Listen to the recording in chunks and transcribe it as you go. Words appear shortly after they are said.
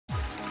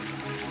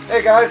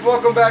Hey guys,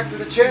 welcome back to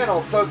the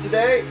channel. So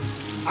today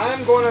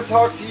I'm going to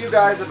talk to you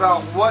guys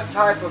about what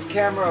type of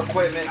camera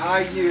equipment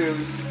I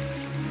use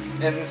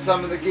and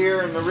some of the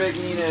gear and the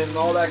rigging and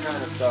all that kind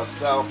of stuff.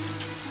 So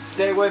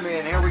stay with me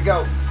and here we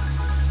go.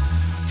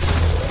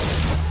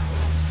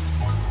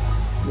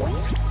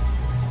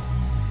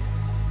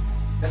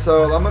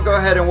 So I'm going to go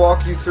ahead and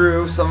walk you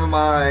through some of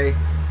my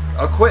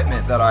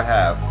equipment that I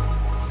have.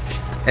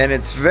 And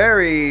it's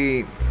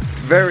very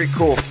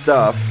cool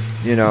stuff,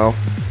 you know.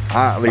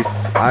 At least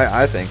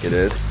I think it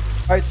is.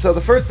 Alright, so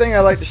the first thing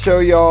I like to show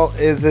y'all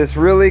is this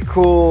really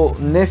cool,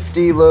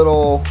 nifty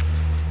little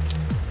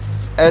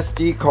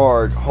SD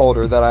card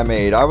holder that I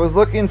made. I was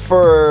looking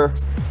for,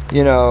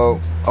 you know,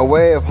 a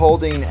way of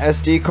holding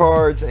SD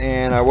cards,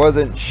 and I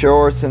wasn't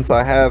sure since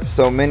I have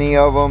so many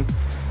of them.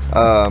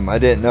 I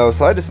didn't know,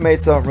 so I just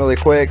made something really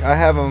quick. I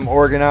have them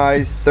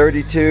organized.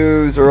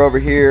 32s are over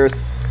here.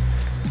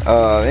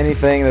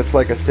 Anything that's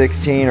like a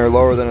 16 or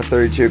lower than a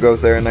 32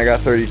 goes there, and I got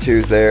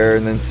 32s there,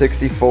 and then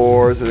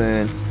 64s, and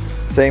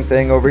then same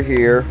thing over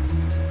here.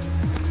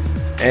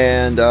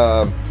 And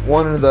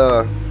one of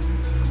the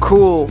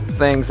cool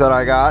things that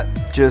I got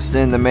just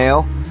in the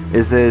mail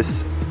is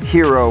this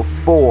Hero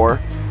 4.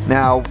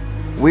 Now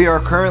we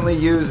are currently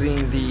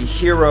using the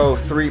Hero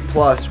 3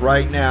 Plus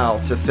right now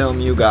to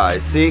film you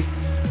guys. See,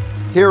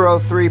 Hero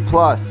 3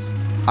 Plus.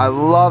 I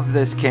love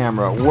this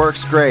camera, it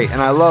works great, and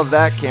I love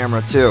that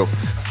camera too.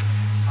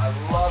 I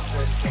love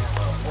this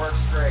camera, it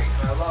works great,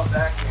 and I love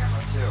that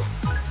camera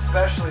too,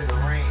 especially the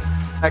ring.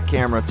 That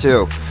camera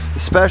too,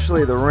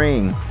 especially the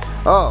ring.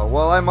 Oh,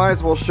 well, I might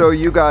as well show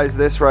you guys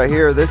this right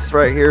here. This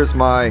right here is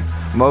my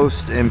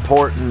most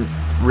important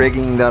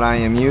rigging that I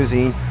am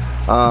using.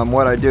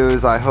 What I do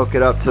is I hook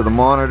it up to the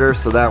monitor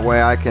so that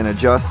way I can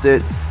adjust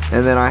it,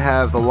 and then I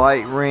have the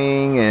light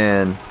ring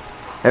and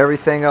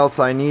everything else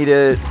I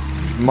needed.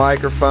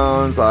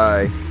 Microphones,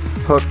 I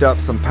hooked up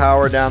some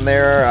power down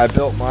there. I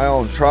built my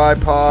own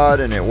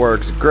tripod and it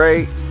works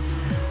great.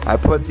 I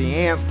put the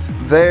amp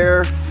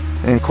there,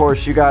 and of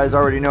course you guys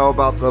already know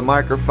about the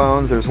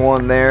microphones. There's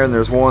one there and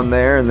there's one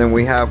there, and then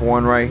we have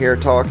one right here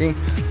talking.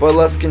 But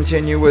let's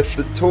continue with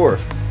the tour.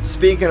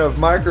 Speaking of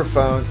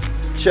microphones,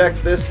 check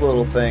this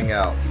little thing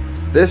out.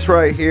 This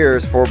right here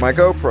is for my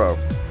GoPro.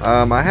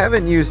 I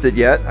haven't used it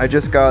yet. I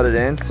just got it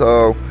in,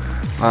 so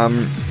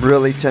I'm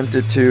really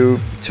tempted to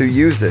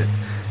use it.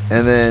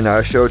 And then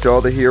I showed you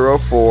all the Hero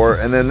 4,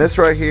 and then this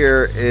right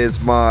here is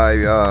my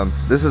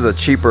this is a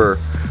cheaper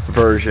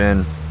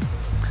version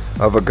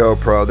of a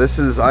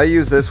GoPro. I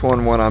use this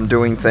one when I'm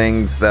doing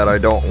things that I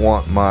don't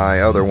want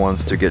my other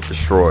ones to get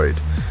destroyed.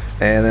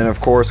 And then of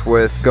course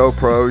with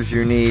GoPros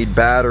you need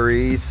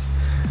batteries.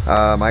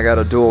 I got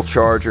a dual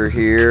charger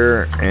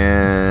here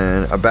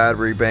and a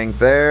battery bank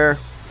there,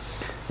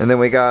 and then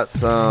we got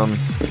some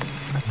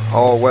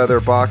all-weather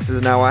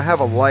boxes. Now I have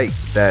a light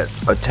that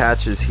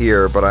attaches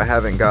here, but I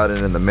haven't got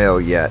it in the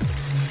mail yet.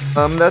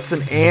 That's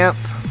an amp.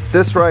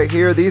 This right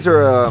here, these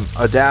are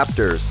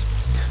adapters.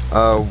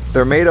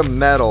 They're made of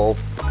metal,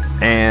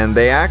 and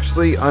they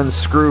actually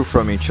unscrew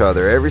from each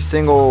other. Every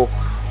single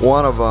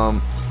one of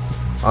them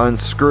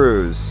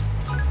unscrews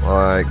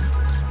like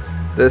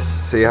this.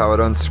 See how it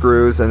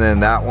unscrews? And then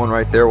that one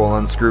right there will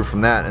unscrew from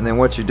that. And then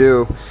what you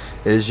do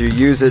is you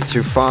use it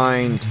to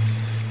find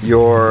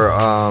your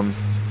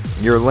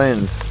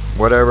lens,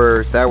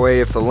 whatever. That way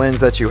if the lens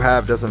that you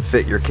have doesn't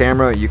fit your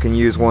camera, you can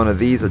use one of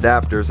these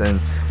adapters,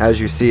 and as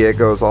you see it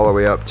goes all the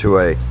way up to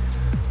a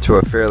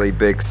fairly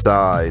big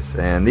size.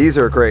 And these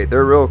are great.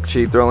 They're real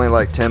cheap. They're only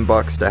like 10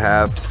 bucks to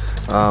have,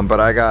 but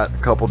I got a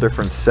couple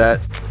different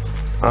sets.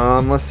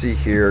 Let's see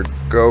here.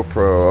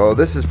 GoPro. Oh,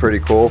 this is pretty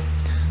cool.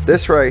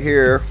 This right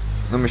here,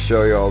 let me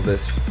show you all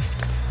this.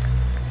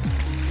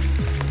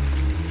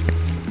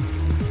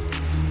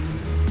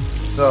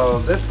 So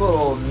this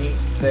little neat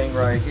thing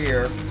right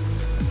here,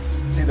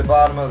 see the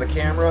bottom of the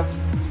camera?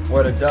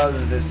 What it does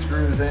is it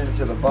screws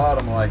into the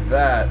bottom like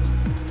that,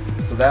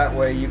 so that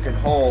way you can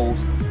hold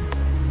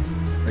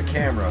the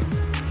camera.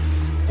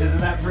 Isn't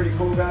that pretty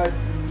cool, guys?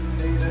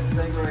 See this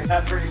thing right here?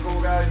 That pretty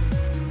cool, guys?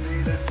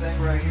 See this thing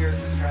right here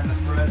just kind of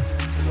threads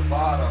into the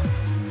bottom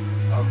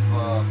of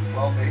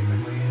well,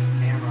 basically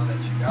any camera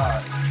that you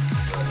got.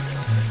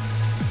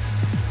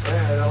 But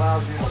anyway, it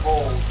allows you to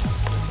hold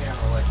the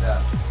camera like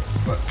that.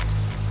 But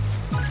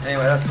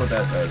anyway, that's what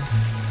that does.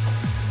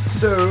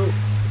 So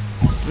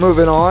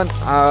moving on,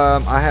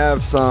 I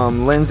have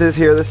some lenses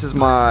here. This is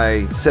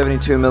my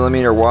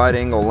 72mm wide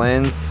angle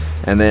lens,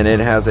 and then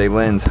it has a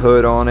lens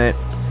hood on it.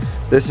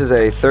 This is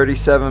a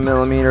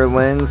 37mm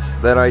lens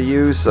that I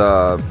use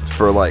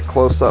for like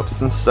close-ups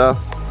and stuff.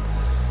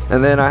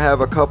 And then I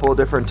have a couple of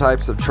different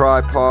types of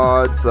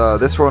tripods.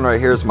 This one right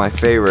here is my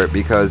favorite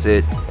because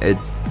it's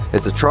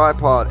a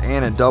tripod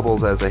and it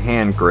doubles as a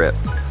hand grip.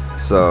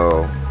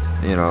 So,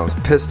 you know,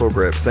 pistol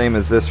grip, same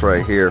as this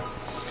right here.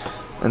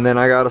 And then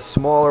I got a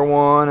smaller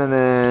one, and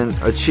then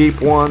a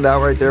cheap one. That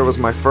right there was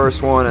my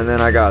first one. And then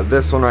I got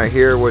this one right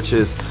here, which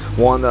is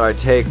one that I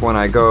take when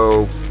I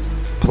go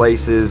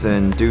places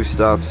and do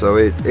stuff, so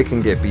it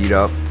can get beat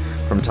up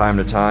from time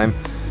to time.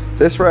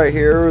 This right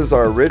here is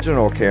our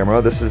original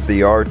camera. This is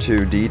the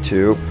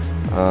R2-D2.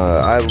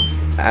 I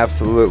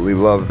absolutely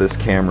love this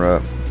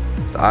camera.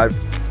 I've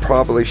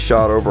probably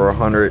shot over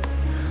 100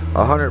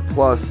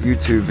 plus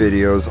YouTube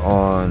videos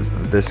on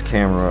this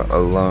camera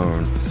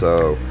alone,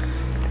 so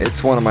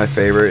it's one of my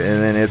favorite.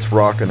 And then it's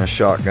rocking a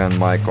shotgun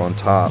mic on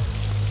top.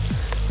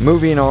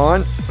 Moving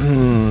on,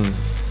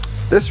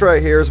 this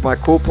right here is my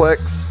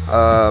Coolplex.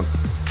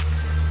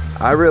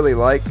 I really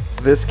like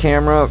this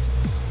camera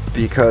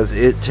because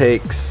it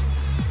takes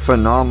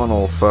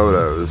phenomenal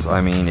photos.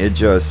 I mean, it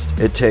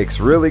takes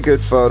really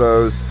good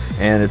photos,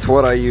 and it's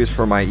what I use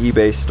for my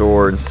eBay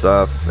store and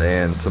stuff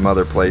and some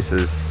other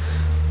places.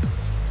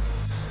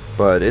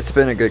 But it's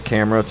been a good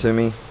camera to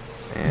me,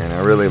 and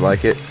I really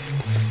like it.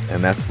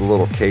 And that's the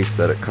little case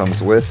that it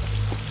comes with.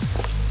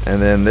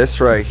 And then this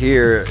right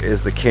here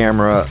is the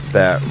camera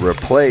that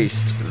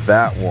replaced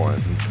that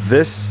one.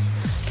 This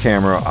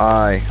camera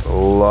I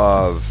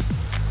love.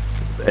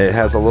 It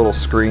has a little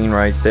screen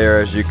right there,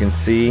 as you can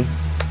see.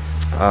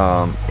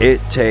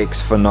 It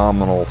takes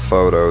phenomenal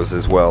photos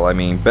as well. I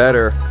mean,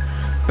 better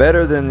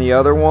than the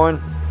other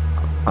one.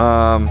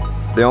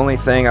 The only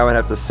thing I would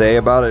have to say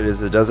about it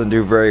is it doesn't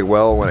do very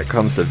well when it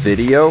comes to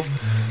video,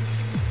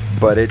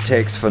 but it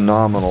takes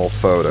phenomenal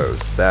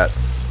photos.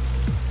 That's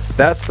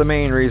the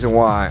main reason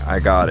why I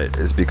got it,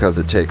 is because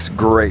it takes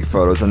great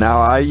photos. And now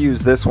I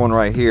use this one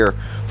right here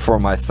for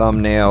my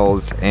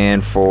thumbnails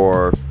and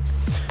for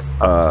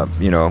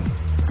you know,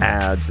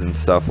 ads and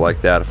stuff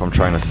like that. If I'm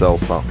trying to sell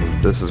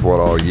something, this is what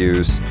I'll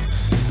use.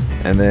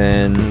 And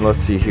then let's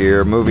see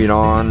here, moving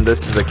on,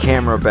 this is a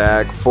camera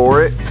bag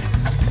for it.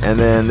 And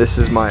then this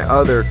is my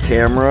other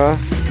camera.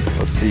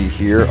 Let's see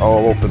here,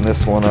 I'll open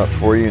this one up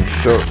for you and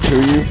show it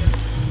to you.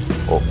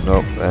 Oh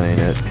nope, that ain't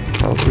it.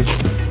 How's this?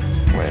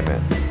 Wait a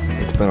minute,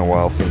 it's been a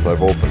while since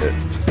I've opened it.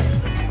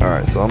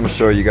 Alright, so I'm gonna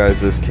show you guys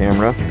this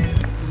camera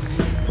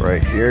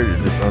right here. It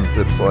just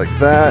unzips like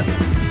that,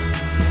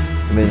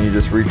 and then you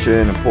just reach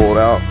in and pull it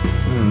out.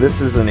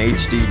 This is an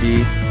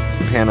HDD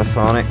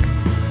Panasonic.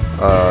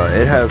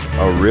 It has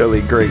a really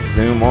great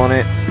zoom on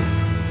it.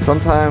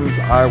 Sometimes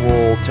I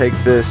will take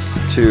this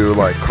to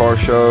like car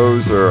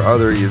shows or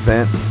other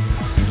events.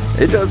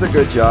 It does a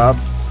good job,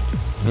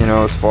 you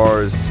know, as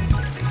far as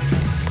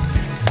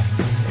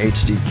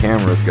HD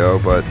cameras go.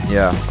 But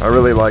yeah, I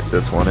really like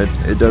this one.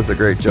 It does a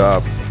great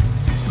job.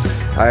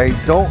 I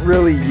don't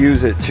really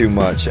use it too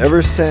much.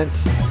 Ever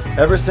since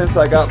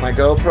I got my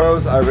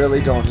GoPros, I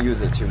really don't use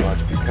it too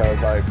much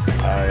because I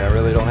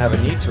really don't have a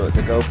need to it.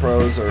 The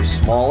GoPros are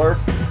smaller,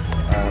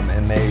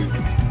 and they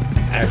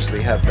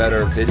actually have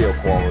better video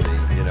quality,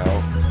 you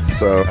know.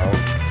 So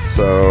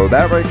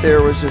that right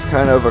there was just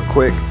kind of a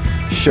quick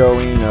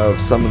showing of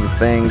some of the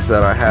things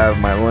that I have,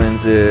 my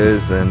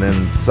lenses, and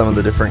then some of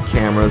the different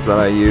cameras that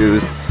I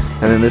use.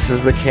 And then this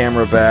is the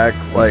camera bag,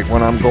 like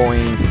when I'm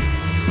going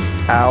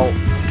out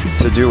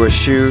to do a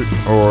shoot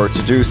or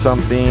to do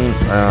something,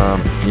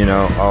 you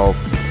know,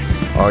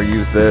 I'll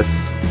use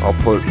this. I'll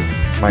put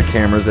my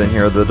cameras in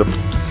here.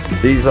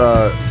 These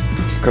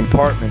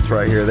compartments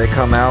right here, they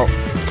come out,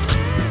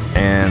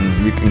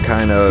 and you can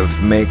kind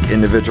of make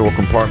individual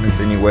compartments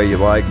any way you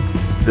like.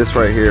 This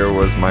right here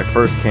was my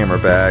first camera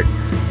bag.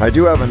 I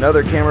do have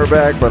another camera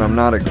bag, but I'm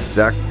not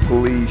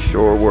exactly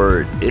sure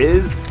where it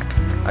is.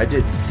 I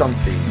did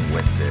something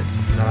with it,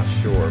 not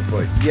sure,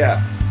 but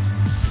yeah.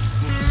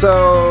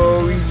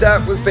 So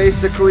that was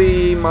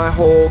basically my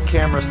whole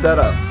camera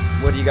setup.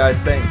 What do you guys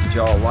think? Did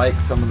y'all like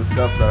some of the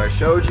stuff that I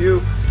showed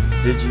you?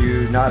 Did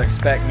you not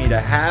expect me to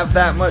have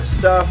that much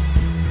stuff?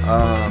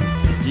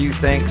 Do you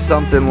think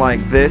something like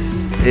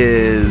this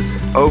is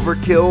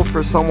overkill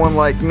for someone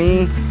like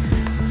me?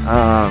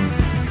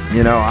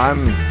 You know,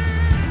 I'm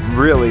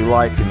really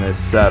liking this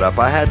setup.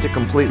 I had to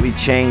completely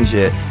change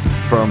it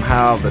from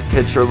how the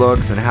picture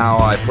looks and how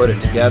I put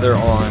it together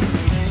on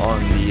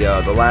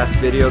the last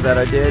video that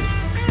I did.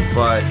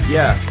 But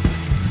yeah,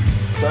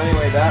 so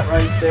anyway, that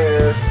right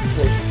there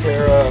takes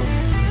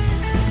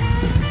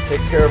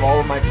care of all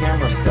of my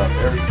camera stuff,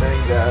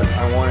 everything that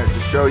I wanted to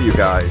show you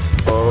guys.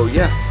 So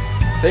yeah,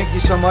 thank you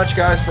so much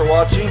guys for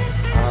watching.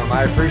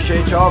 I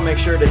appreciate y'all. Make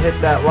sure to hit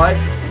that like.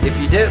 If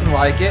you didn't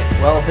like it,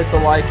 well, hit the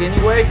like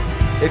anyway.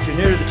 If you're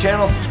new to the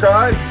channel,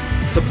 subscribe.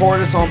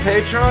 Support us on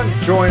Patreon.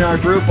 Join our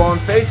group on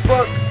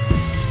Facebook.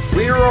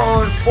 We are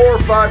on 4 or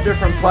 5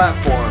 different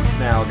platforms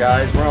now,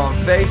 guys. We're on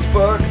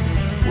Facebook.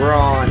 We're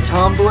on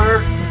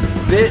Tumblr,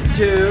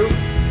 BitTube,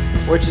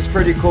 which is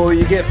pretty cool.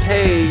 You get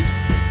paid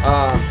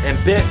in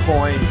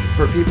Bitcoin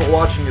for people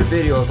watching your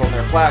videos on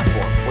their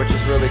platform, which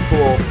is really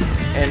cool.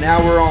 And now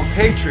we're on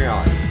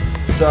Patreon.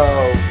 So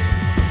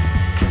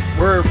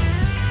we're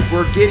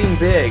getting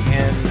big,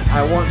 and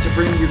I want to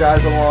bring you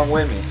guys along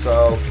with me.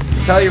 So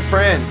tell your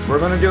friends. We're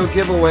going to do a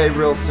giveaway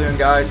real soon,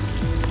 guys.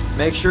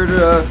 Make sure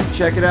to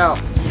check it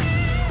out.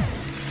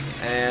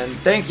 And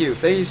thank you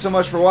so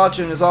much for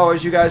watching. As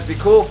always, you guys be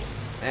cool,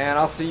 and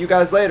I'll see you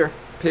guys later.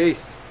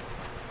 Peace.